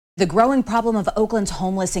The growing problem of Oakland's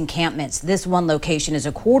homeless encampments. This one location is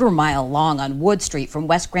a quarter-mile long on Wood Street from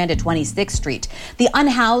West Grand to 26th Street. The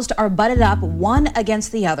unhoused are butted up one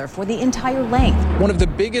against the other for the entire length. One of the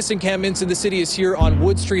biggest encampments in the city is here on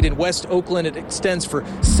Wood Street in West Oakland. It extends for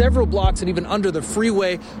several blocks and even under the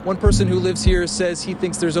freeway. One person who lives here says he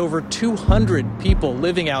thinks there's over 200 people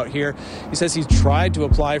living out here. He says he's tried to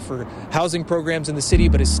apply for housing programs in the city,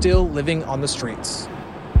 but is still living on the streets.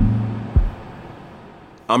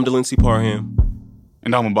 I'm Delancey Parham.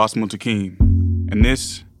 And I'm Abbas Muntakim. And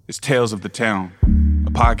this is Tales of the Town, a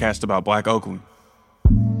podcast about Black Oakland.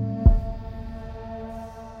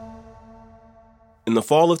 In the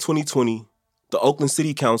fall of 2020, the Oakland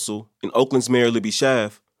City Council and Oakland's Mayor Libby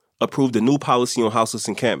Schaaf approved a new policy on houseless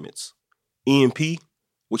encampments. EMP,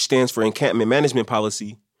 which stands for Encampment Management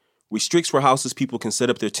Policy, restricts where houseless people can set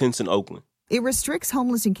up their tents in Oakland. It restricts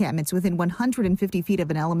homeless encampments within 150 feet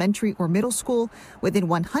of an elementary or middle school, within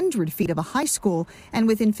 100 feet of a high school, and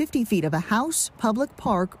within 50 feet of a house, public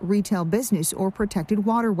park, retail business, or protected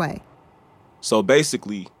waterway. So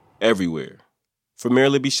basically, everywhere. For Mayor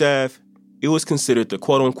Libby Schaaf, it was considered the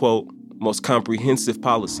quote-unquote most comprehensive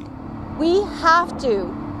policy. We have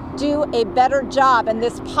to do a better job, and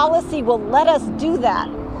this policy will let us do that,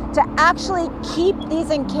 to actually keep these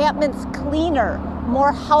encampments cleaner,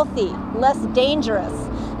 more healthy, less dangerous,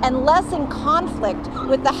 and less in conflict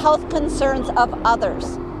with the health concerns of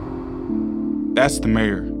others. That's the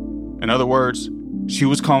mayor. In other words, she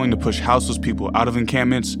was calling to push houseless people out of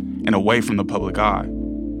encampments and away from the public eye.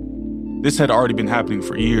 This had already been happening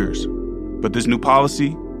for years, but this new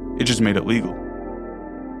policy, it just made it legal.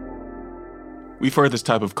 We've heard this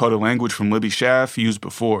type of code of language from Libby Schaaf used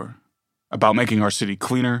before, about making our city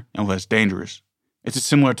cleaner and less dangerous. It's a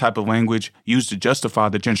similar type of language used to justify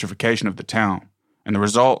the gentrification of the town, and the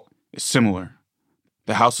result is similar.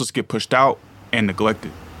 The houseless get pushed out and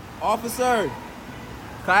neglected. Officer,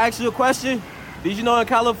 can I ask you a question? Did you know in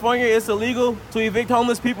California it's illegal to evict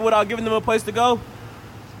homeless people without giving them a place to go?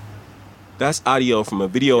 That's audio from a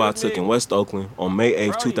video I took in West Oakland on May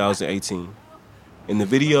 8, 2018. In the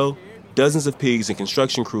video, dozens of pigs and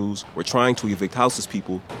construction crews were trying to evict houseless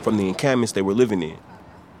people from the encampments they were living in.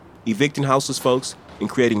 Evicting houseless folks and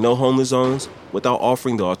creating no homeless zones without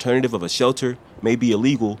offering the alternative of a shelter may be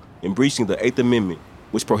illegal and breaching the 8th Amendment,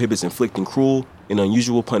 which prohibits inflicting cruel and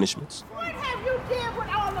unusual punishments. What have you done with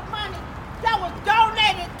all the money that was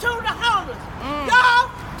donated to the homeless?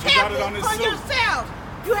 Y'all kept it for yourselves.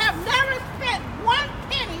 You have never spent one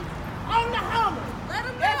penny on the homeless. Let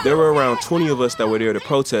them know. There were around 20 of us that were there to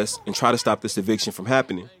protest and try to stop this eviction from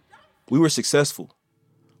happening. We were successful.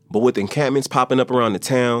 But with encampments popping up around the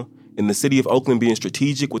town and the city of Oakland being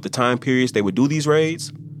strategic with the time periods they would do these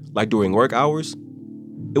raids, like during work hours,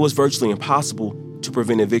 it was virtually impossible to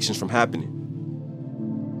prevent evictions from happening.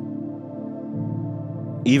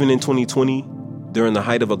 Even in 2020, during the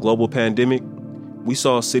height of a global pandemic, we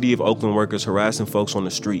saw city of Oakland workers harassing folks on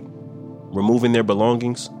the street, removing their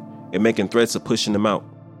belongings, and making threats of pushing them out.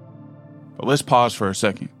 But let's pause for a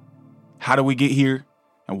second. How did we get here?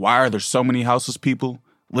 And why are there so many houseless people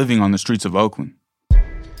living on the streets of Oakland?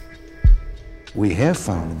 We have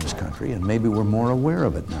found in this country, and maybe we're more aware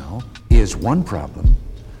of it now, is one problem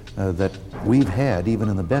that we've had even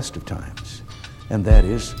in the best of times, and that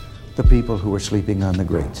is the people who are sleeping on the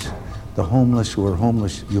grates, the homeless who are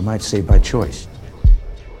homeless, you might say, by choice.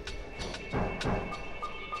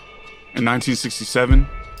 In 1967,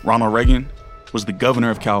 Ronald Reagan was the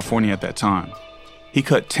governor of California at that time. He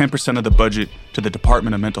cut 10% of the budget to the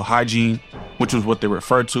Department of Mental Hygiene, which was what they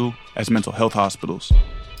referred to as mental health hospitals.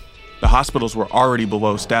 The hospitals were already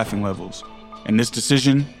below staffing levels, and this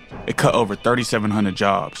decision, it cut over 3,700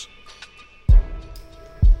 jobs.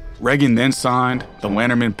 Reagan then signed the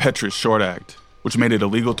Lanterman-Petrus Short Act, which made it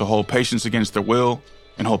illegal to hold patients against their will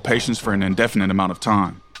and hold patients for an indefinite amount of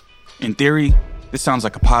time. In theory, this sounds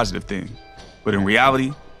like a positive thing, but in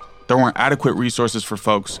reality, there weren't adequate resources for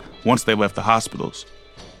folks once they left the hospitals.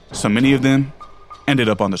 So many of them ended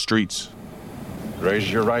up on the streets. Raise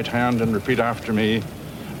your right hand and repeat after me.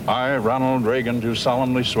 I, Ronald Reagan, do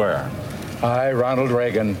solemnly swear. I, Ronald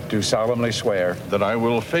Reagan, do solemnly swear that I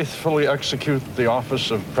will faithfully execute the office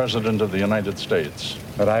of President of the United States.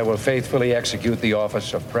 That I will faithfully execute the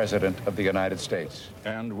office of President of the United States.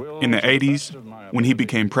 In the 80s, when he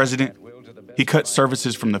became president, he cut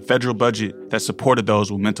services from the federal budget that supported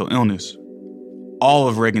those with mental illness. All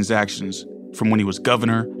of Reagan's actions, from when he was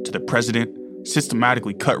governor to the president,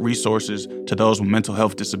 systematically cut resources to those with mental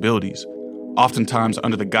health disabilities, oftentimes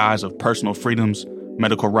under the guise of personal freedoms,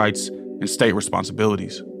 medical rights, and state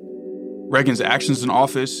responsibilities. Reagan's actions in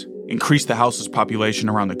office increased the houseless population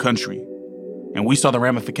around the country. And we saw the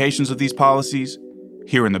ramifications of these policies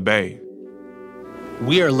here in the Bay.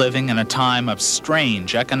 We are living in a time of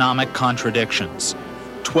strange economic contradictions.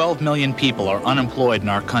 12 million people are unemployed in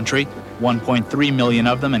our country, 1.3 million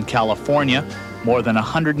of them in California, more than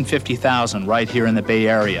 150,000 right here in the Bay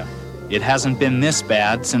Area. It hasn't been this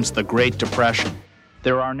bad since the Great Depression.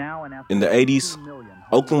 There are now in the 80s,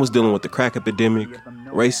 Oakland was dealing with the crack epidemic,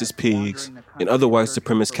 racist pigs, and other white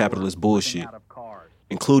supremacist capitalist bullshit,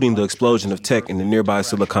 including the explosion of tech in the nearby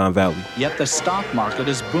Silicon Valley. Yet the stock market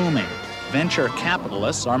is booming. Venture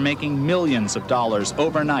capitalists are making millions of dollars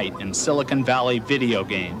overnight in Silicon Valley video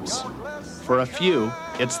games. For a few,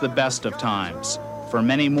 it's the best of times. For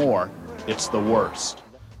many more, it's the worst.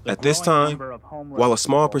 At this time, while a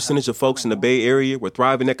small percentage of folks in the Bay Area were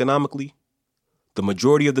thriving economically, the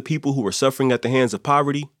majority of the people who were suffering at the hands of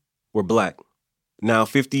poverty were black. Now,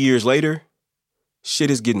 50 years later,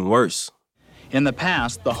 shit is getting worse. In the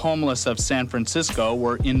past, the homeless of San Francisco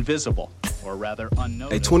were invisible, or rather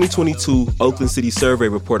unnoticed. A 2022 Oakland City Survey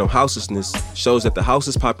report on houselessness shows that the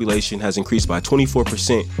houseless population has increased by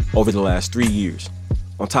 24% over the last 3 years.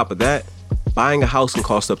 On top of that, buying a house can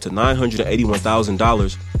cost up to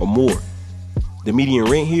 $981,000 or more. The median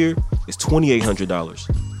rent here is $2,800.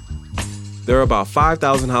 There are about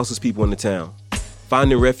 5,000 houseless people in the town,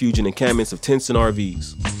 finding refuge in encampments of tents and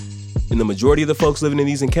RVs. And the majority of the folks living in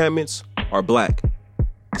these encampments are black,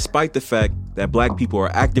 despite the fact that black people are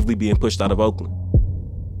actively being pushed out of Oakland.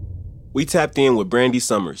 We tapped in with Brandy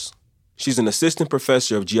Summers. She's an assistant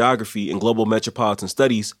professor of geography and global metropolitan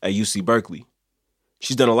studies at UC Berkeley.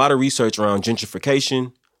 She's done a lot of research around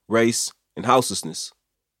gentrification, race, and houselessness,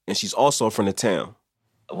 and she's also from the town.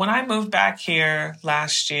 When I moved back here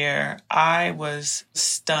last year, I was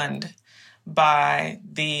stunned by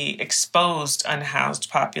the exposed unhoused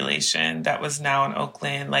population that was now in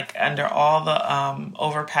Oakland, like under all the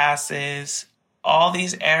overpasses. All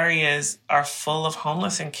these areas are full of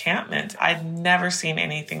homeless encampments. I'd never seen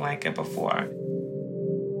anything like it before.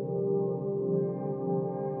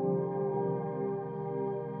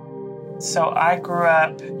 So I grew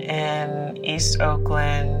up in East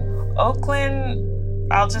Oakland. Oakland,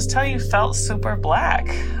 I'll just tell you, felt super black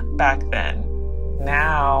back then.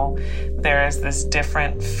 Now, there is this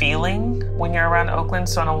different feeling when you're around Oakland.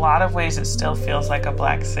 So in a lot of ways, it still feels like a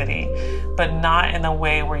black city, but not in a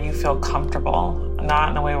way where you feel comfortable,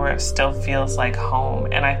 not in a way where it still feels like home.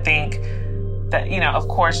 And I think that, of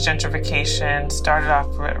course, gentrification started off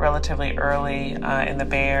relatively early in the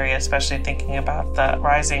Bay Area, especially thinking about the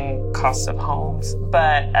rising costs of homes.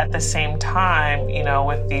 But at the same time,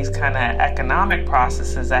 with these kind of economic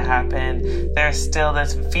processes that happen, there's still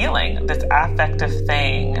this feeling, this affective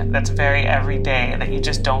thing that's very everyday, that you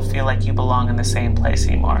just don't feel like you belong in the same place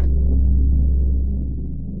anymore.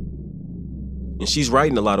 And she's right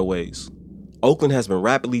in a lot of ways. Oakland has been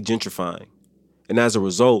rapidly gentrifying. And as a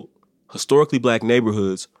result, historically black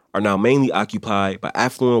neighborhoods are now mainly occupied by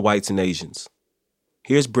affluent whites and Asians.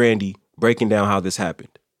 Here's Brandy breaking down how this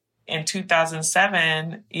happened. In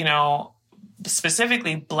 2007,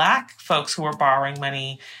 specifically black folks who were borrowing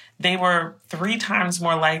money, they were 3 times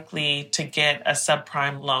more likely to get a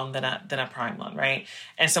subprime loan than a prime loan, right?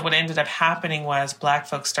 And so what ended up happening was black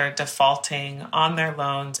folks started defaulting on their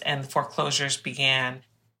loans and foreclosures began.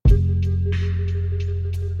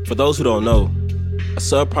 For those who don't know, a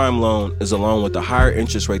subprime loan is a loan with a higher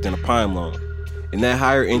interest rate than a prime loan, and that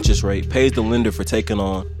higher interest rate pays the lender for taking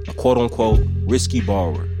on a quote-unquote risky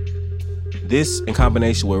borrower. This, in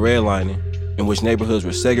combination with redlining, in which neighborhoods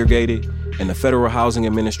were segregated, and the Federal Housing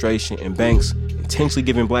Administration and banks intentionally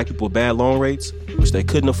giving black people bad loan rates, which they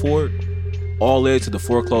couldn't afford, all led to the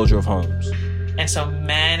foreclosure of homes. And so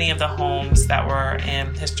many of the homes that were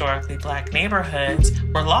in historically black neighborhoods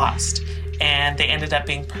were lost. And they ended up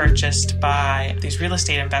being purchased by these real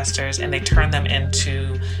estate investors, and they turned them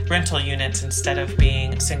into rental units instead of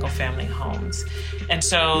being single-family homes. And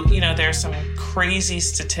so, there's some crazy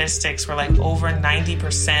statistics where like over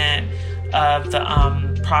 90% of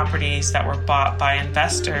the properties that were bought by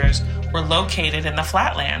investors were located in the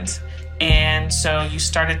flatlands. And so you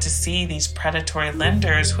started to see these predatory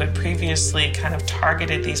lenders who had previously kind of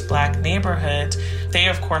targeted these black neighborhoods. They,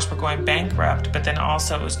 of course, were going bankrupt, but then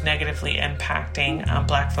also it was negatively impacting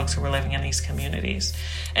black folks who were living in these communities.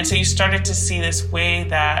 And so you started to see this way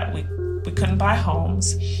that we couldn't buy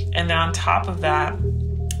homes. And then on top of that,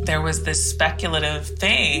 there was this speculative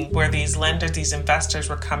thing where these lenders, these investors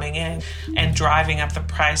were coming in and driving up the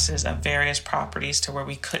prices of various properties to where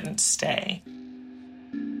we couldn't stay.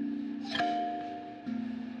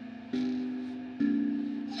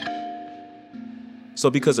 So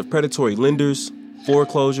because of predatory lenders,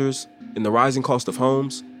 foreclosures, and the rising cost of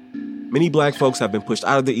homes, Many black folks have been pushed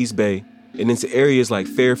out of the East Bay and into areas like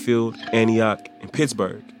Fairfield, Antioch, and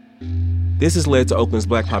Pittsburgh. This has led to Oakland's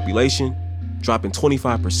black population dropping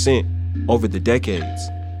 25% over the decades.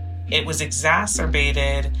 It was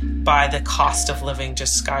exacerbated by the cost of living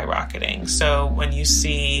just skyrocketing. So when you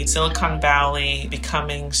see Silicon Valley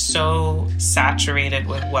becoming so saturated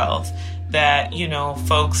with wealth that,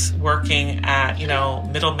 folks working at,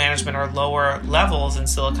 middle management or lower levels in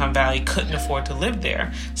Silicon Valley couldn't afford to live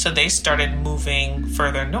there. So they started moving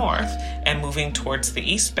further north and moving towards the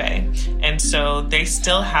East Bay. And so they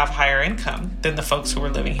still have higher income than the folks who were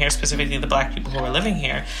living here, specifically the black people who were living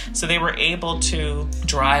here. So they were able to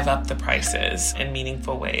drive up the prices in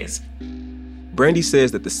meaningful ways. Brandy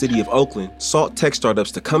says that the city of Oakland sought tech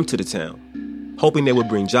startups to come to the town, hoping they would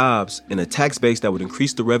bring jobs and a tax base that would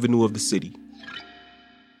increase the revenue of the city.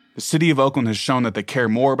 The city of Oakland has shown that they care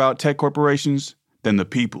more about tech corporations than the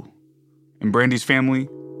people. And Brandy's family,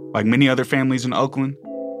 like many other families in Oakland,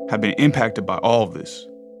 have been impacted by all of this.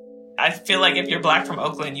 I feel like if you're black from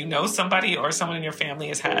Oakland, somebody or someone in your family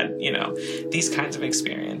has had, these kinds of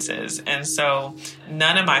experiences. And so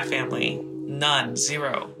none of my family,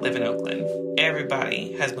 zero, live in Oakland.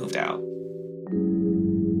 Everybody has moved out.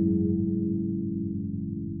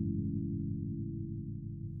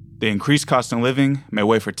 The increased cost of living made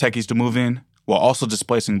way for techies to move in, while also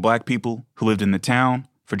displacing black people who lived in the town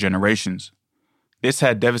for generations. This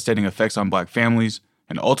had devastating effects on black families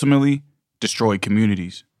and ultimately destroyed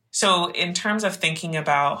communities. So in terms of thinking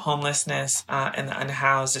about homelessness and the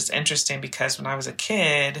unhoused, it's interesting because when I was a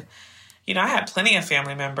kid, I had plenty of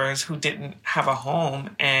family members who didn't have a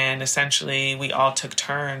home, and essentially we all took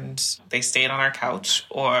turns. They stayed on our couch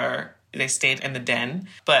or they stayed in the den,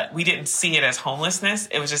 but we didn't see it as homelessness.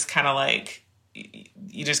 It was just kind of like,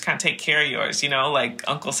 you just kind of take care of yours, like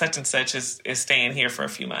Uncle such and such is staying here for a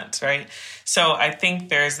few months, right? So I think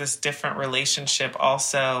there's this different relationship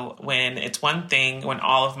also when it's one thing when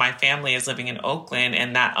all of my family is living in Oakland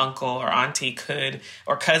and that uncle or auntie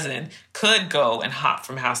or cousin could go and hop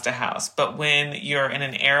from house to house. But when you're in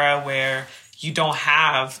an era where you don't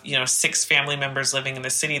have, 6 family members living in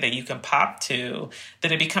the city that you can pop to,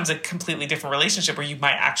 then it becomes a completely different relationship where you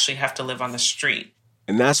might actually have to live on the street.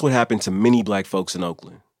 And that's what happened to many black folks in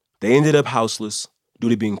Oakland. They ended up houseless due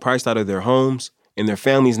to being priced out of their homes and their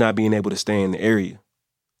families not being able to stay in the area.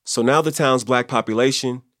 So now the town's black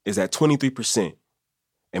population is at 23%,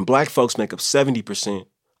 and black folks make up 70%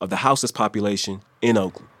 of the houseless population in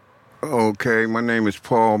Oakland. Okay, my name is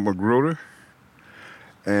Paul Magruder,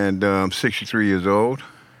 and I'm 63 years old.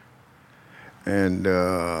 And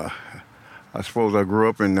I suppose I grew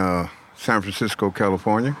up in San Francisco,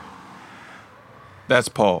 California. That's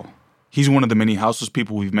Paul. He's one of the many houseless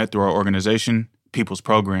people we've met through our organization, People's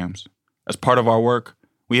Programs. As part of our work,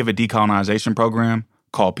 we have a decolonization program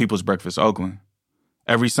called People's Breakfast Oakland.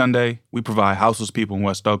 Every Sunday, we provide houseless people in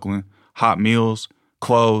West Oakland hot meals,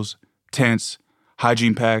 clothes, tents,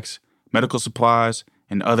 hygiene packs, medical supplies,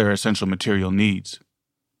 and other essential material needs.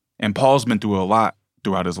 And Paul's been through a lot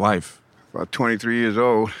throughout his life. About 23 years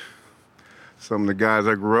old, some of the guys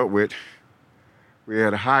I grew up with, we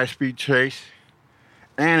had a high-speed chase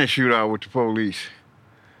and a shootout with the police.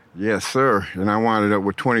 Yes, sir. And I wound up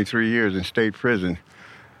with 23 years in state prison.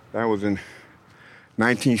 That was in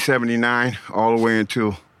 1979 all the way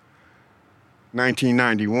until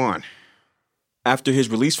 1991. After his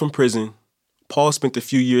release from prison, Paul spent a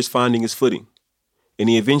few years finding his footing, and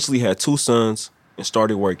he eventually had 2 sons and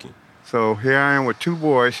started working. So here I am with 2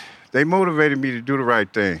 boys. They motivated me to do the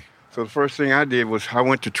right thing. So the first thing I did was I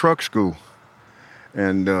went to truck school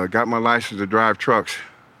and got my license to drive trucks.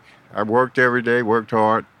 I worked every day, worked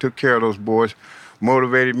hard, took care of those boys,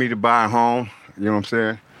 motivated me to buy a home, you know what I'm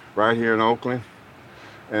saying, right here in Oakland.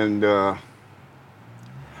 And I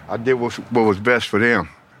did what was best for them.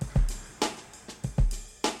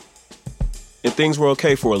 And things were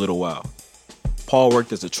okay for a little while. Paul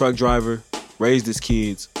worked as a truck driver, raised his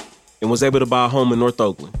kids, and was able to buy a home in North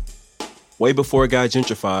Oakland, way before it got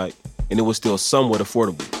gentrified, and it was still somewhat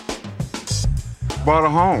affordable. Bought a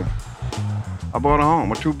home. I bought a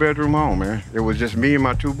home, a 2-bedroom home, man. It was just me and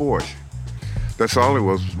my 2 boys. That's all it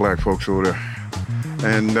was black folks over there.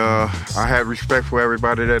 And I had respect for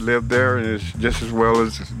everybody that lived there, and it's just as well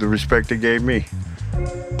as the respect they gave me.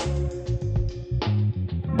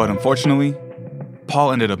 But unfortunately,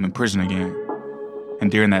 Paul ended up in prison again. And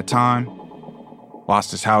during that time,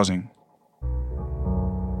 lost his housing.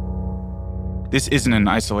 This isn't an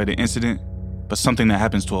isolated incident, but something that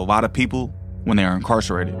happens to a lot of people when they are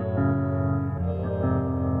incarcerated.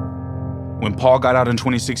 When Paul got out in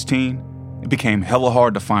 2016, it became hella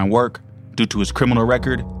hard to find work due to his criminal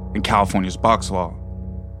record and California's box law.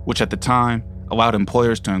 which at the time allowed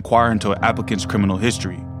employers to inquire into an applicant's criminal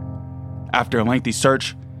history. After a lengthy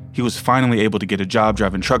search, he was finally able to get a job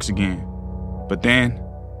driving trucks again. But then,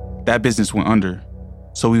 that business went under,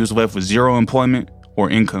 so he was left with zero employment or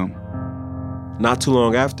income. Not too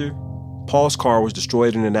long after, Paul's car was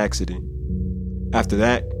destroyed in an accident. After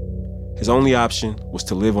that, his only option was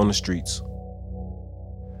to live on the streets.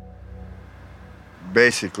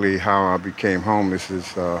 Basically, how I became homeless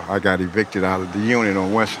is I got evicted out of the unit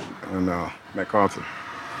on West and MacArthur.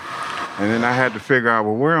 And then I had to figure out,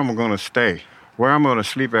 well, where am I going to stay? Where am I going to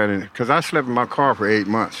sleep at? Because I slept in my car for 8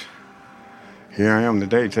 months. Here I am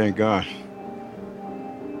today, thank God.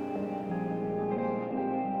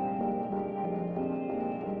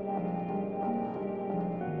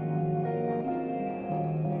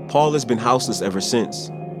 Paul has been houseless ever since,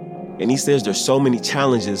 and he says there's so many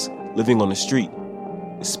challenges living on the street,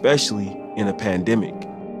 especially in a pandemic.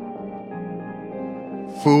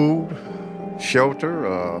 Food, shelter,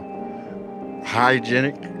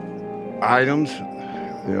 hygienic items,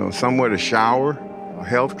 somewhere to shower,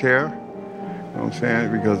 health care. You know what I'm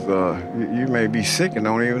saying? Because you may be sick and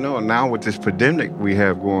don't even know. And now with this pandemic we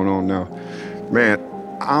have going on now, man,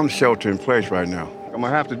 I'm shelter in place right now. I'm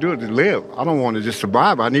going to have to do it to live. I don't want to just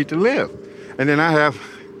survive. I need to live. And then I have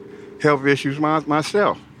health issues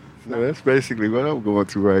myself. So that's basically what I'm going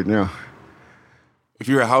through right now. If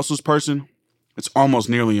you're a houseless person, it's almost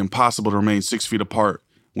nearly impossible to remain 6 feet apart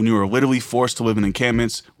when you are literally forced to live in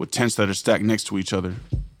encampments with tents that are stacked next to each other.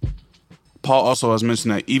 Paul also has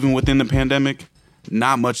mentioned that even within the pandemic,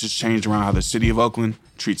 not much has changed around how the city of Oakland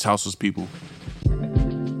treats houseless people.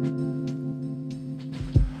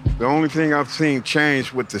 The only thing I've seen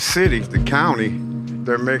change with the city, the county,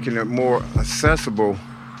 they're making it more accessible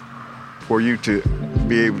for you to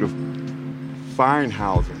be able to find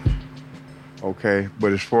housing, okay?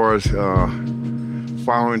 But as far as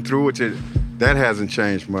following through with it, that hasn't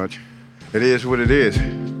changed much. It is what it is. You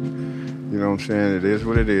know what I'm saying? It is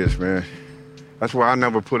what it is, man. That's why I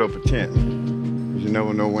never put up a tent, because you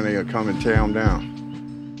never know when they'll come and tear them down.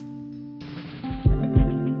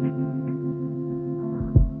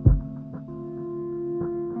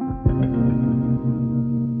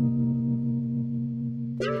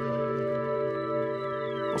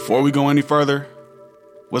 Before we go any further,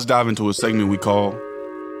 let's dive into a segment we call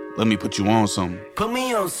Let Me Put You On Something. Put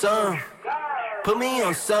me on some. Put me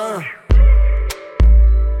on some.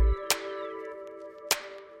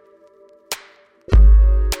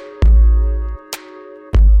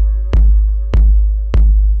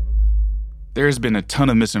 There has been a ton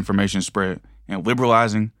of misinformation spread and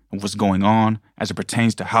liberalizing of what's going on as it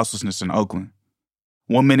pertains to houselessness in Oakland.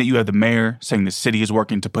 One minute you have the mayor saying the city is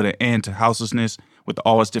working to put an end to houselessness with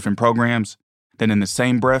all its different programs. Then in the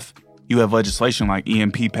same breath, you have legislation like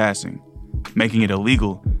EMP passing, making it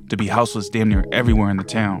illegal to be houseless damn near everywhere in the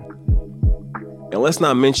town. And let's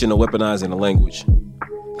not mention the weaponizing the language.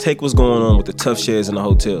 Take what's going on with the tough sheds in the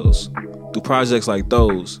hotels. Through projects like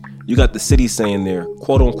those, you got the city saying they're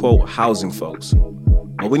quote-unquote housing folks.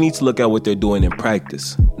 But we need to look at what they're doing in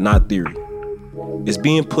practice, not theory. Is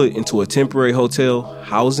being put into a temporary hotel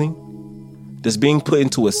housing? Does being put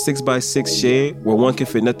into a 6x6 shed where one can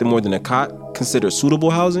fit nothing more than a cot considered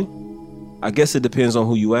suitable housing? I guess it depends on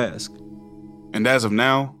who you ask. And as of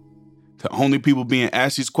now, the only people being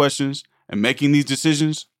asked these questions and making these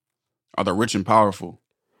decisions are the rich and powerful.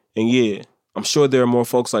 And yeah, I'm sure there are more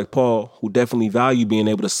folks like Paul who definitely value being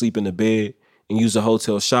able to sleep in a bed and use a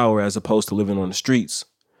hotel shower as opposed to living on the streets.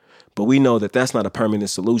 But we know that that's not a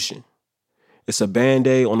permanent solution. It's a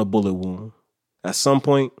Band-Aid on a bullet wound. At some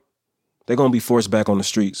point, they're going to be forced back on the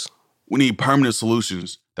streets. We need permanent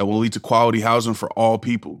solutions that will lead to quality housing for all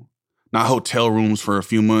people. Not hotel rooms for a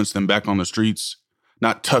few months, then back on the streets.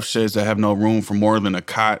 Not tough sheds that have no room for more than a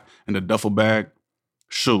cot and a duffel bag.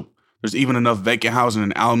 Shoot, there's even enough vacant housing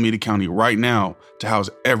in Alameda County right now to house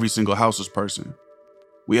every single houseless person.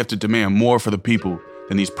 We have to demand more for the people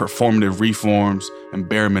than these performative reforms and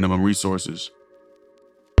bare minimum resources.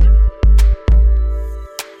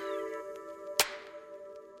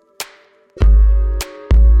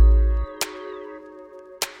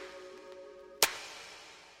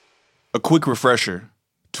 A quick refresher.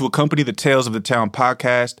 To accompany the Tales of the Town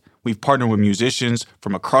podcast, we've partnered with musicians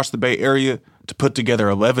from across the Bay Area to put together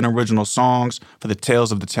 11 original songs for the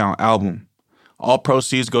Tales of the Town album. All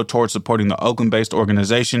proceeds go towards supporting the Oakland-based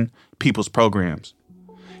organization, People's Programs.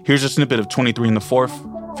 Here's a snippet of 23 and the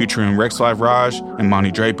 4th, featuring Rex Live Raj and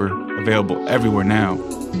Monty Draper, available everywhere now.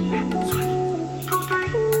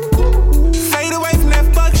 Fade away from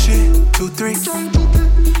that fuck shit,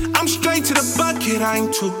 2-3. I'm straight to the bucket, I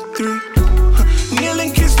ain't 2-3. Kneel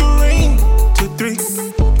and kiss the ring,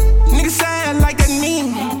 2-3.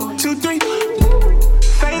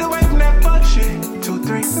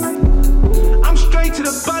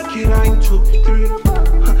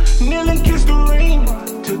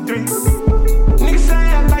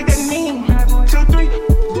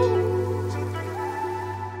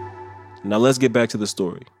 Now let's get back to the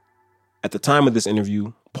story. At the time of this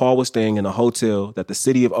interview, Paul was staying in a hotel that the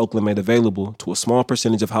city of Oakland made available to a small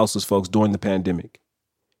percentage of houseless folks during the pandemic.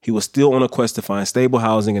 He was still on a quest to find stable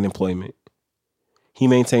housing and employment. He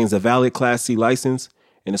maintains a valid Class C license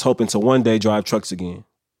and is hoping to one day drive trucks again,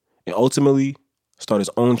 and ultimately start his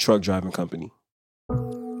own truck driving company.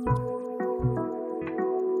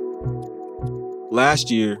 Last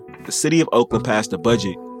year, the city of Oakland passed a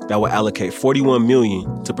budget that will allocate $41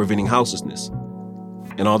 million to preventing houselessness.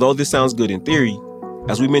 And although this sounds good in theory,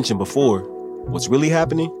 as we mentioned before, what's really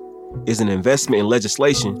happening is an investment in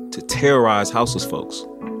legislation to terrorize houseless folks.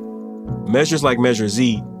 Measures like Measure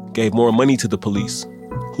Z gave more money to the police,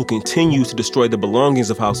 who continue to destroy the belongings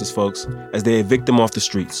of houseless folks as they evict them off the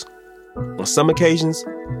streets. On some occasions,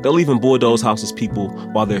 they'll even bulldoze houseless people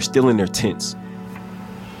while they're still in their tents.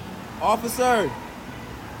 Officer,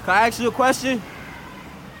 can I ask you a question?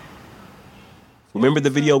 Remember the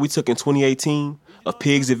video we took in 2018 of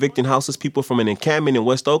pigs evicting houseless people from an encampment in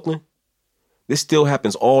West Oakland? This still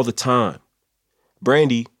happens all the time.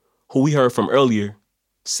 Brandy, who we heard from earlier,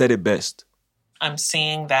 said it best. I'm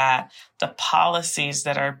seeing that the policies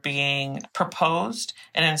that are being proposed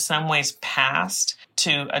and in some ways passed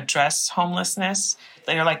to address homelessness,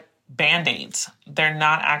 they're like Band-Aids. They're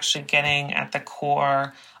not actually getting at the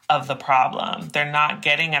core of the problem. They're not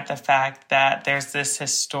getting at the fact that there's this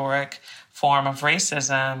historic form of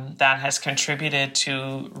racism that has contributed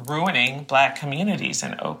to ruining Black communities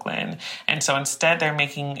in Oakland. And so instead, they're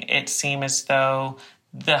making it seem as though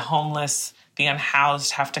the homeless, the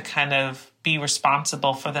unhoused have to kind of be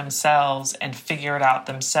responsible for themselves and figure it out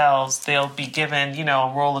themselves. They'll be given,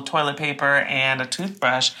 a roll of toilet paper and a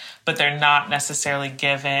toothbrush, but they're not necessarily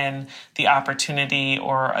given the opportunity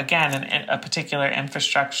or, again, a particular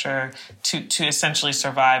infrastructure to essentially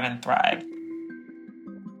survive and thrive.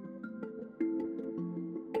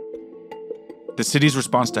 The city's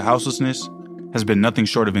response to houselessness has been nothing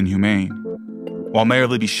short of inhumane. While Mayor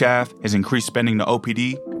Libby Schaaf has increased spending to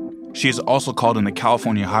OPD, she has also called in the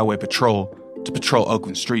California Highway Patrol to patrol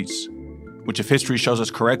Oakland streets, which, if history shows us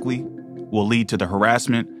correctly, will lead to the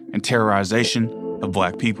harassment and terrorization of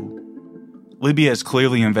Black people. Libby has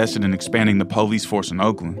clearly invested in expanding the police force in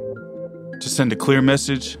Oakland to send a clear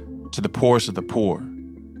message to the poorest of the poor.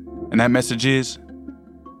 And that message is,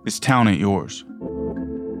 this town ain't yours.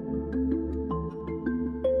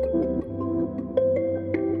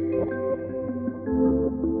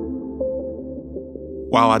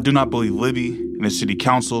 While I do not believe Libby and the city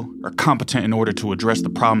council are competent in order to address the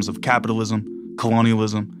problems of capitalism,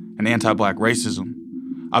 colonialism, and anti-Black racism,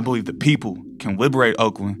 I believe the people can liberate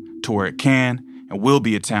Oakland to where it can and will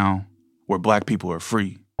be a town where Black people are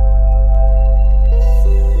free.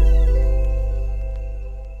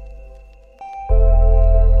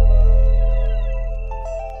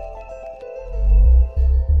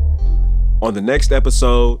 On the next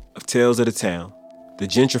episode of Tales of the Town, the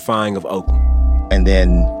gentrifying of Oakland. And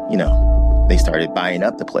then, they started buying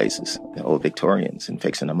up the places, the old Victorians, and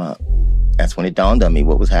fixing them up. That's when it dawned on me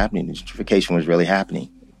what was happening. The gentrification was really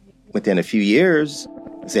happening. Within a few years,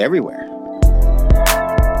 it's everywhere.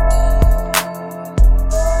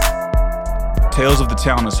 Tales of the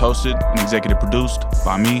Town is hosted and executive produced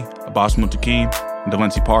by me, Abbas Mutakim, and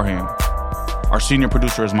Delancey Parham. Our senior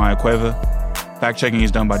producer is Maya Cueva. Fact-checking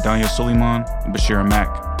is done by Danya Suleiman and Bashir Mack.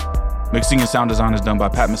 Mixing and sound design is done by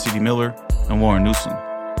Pat Mesiti-Miller and Lauren Newsom.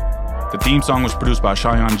 The theme song was produced by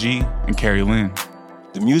Cheyenne G and Carrie Lynn.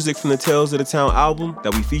 The music from the Tales of the Town album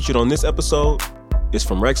that we featured on this episode is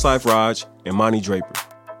from Rex Life Raj and Monty Draper.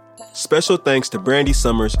 Special thanks to Brandy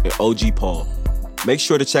Summers and OG Paul. Make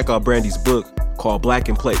sure to check out Brandy's book called Black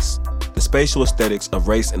in Place, The Spatial Aesthetics of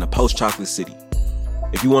Race in a Post-Chocolate City.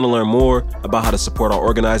 If you want to learn more about how to support our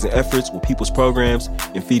organizing efforts with people's programs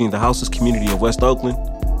in feeding the houseless community of West Oakland,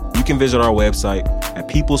 you can visit our website at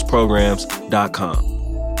peoplesprograms.com.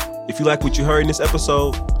 If you like what you heard in this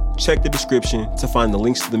episode, check the description to find the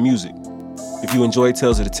links to the music. If you enjoyed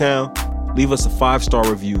Tales of the Town, leave us a 5-star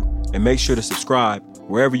review and make sure to subscribe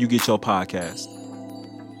wherever you get your podcast.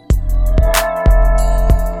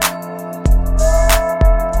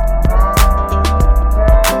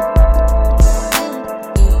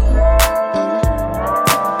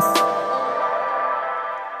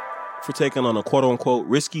 For taking on a quote-unquote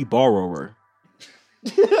risky borrower.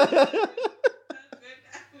 That's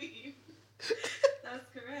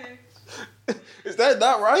correct. Is that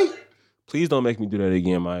not right? Please don't make me do that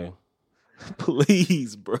again, Maya.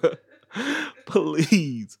 Please, bruh.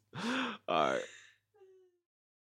 Please. All right.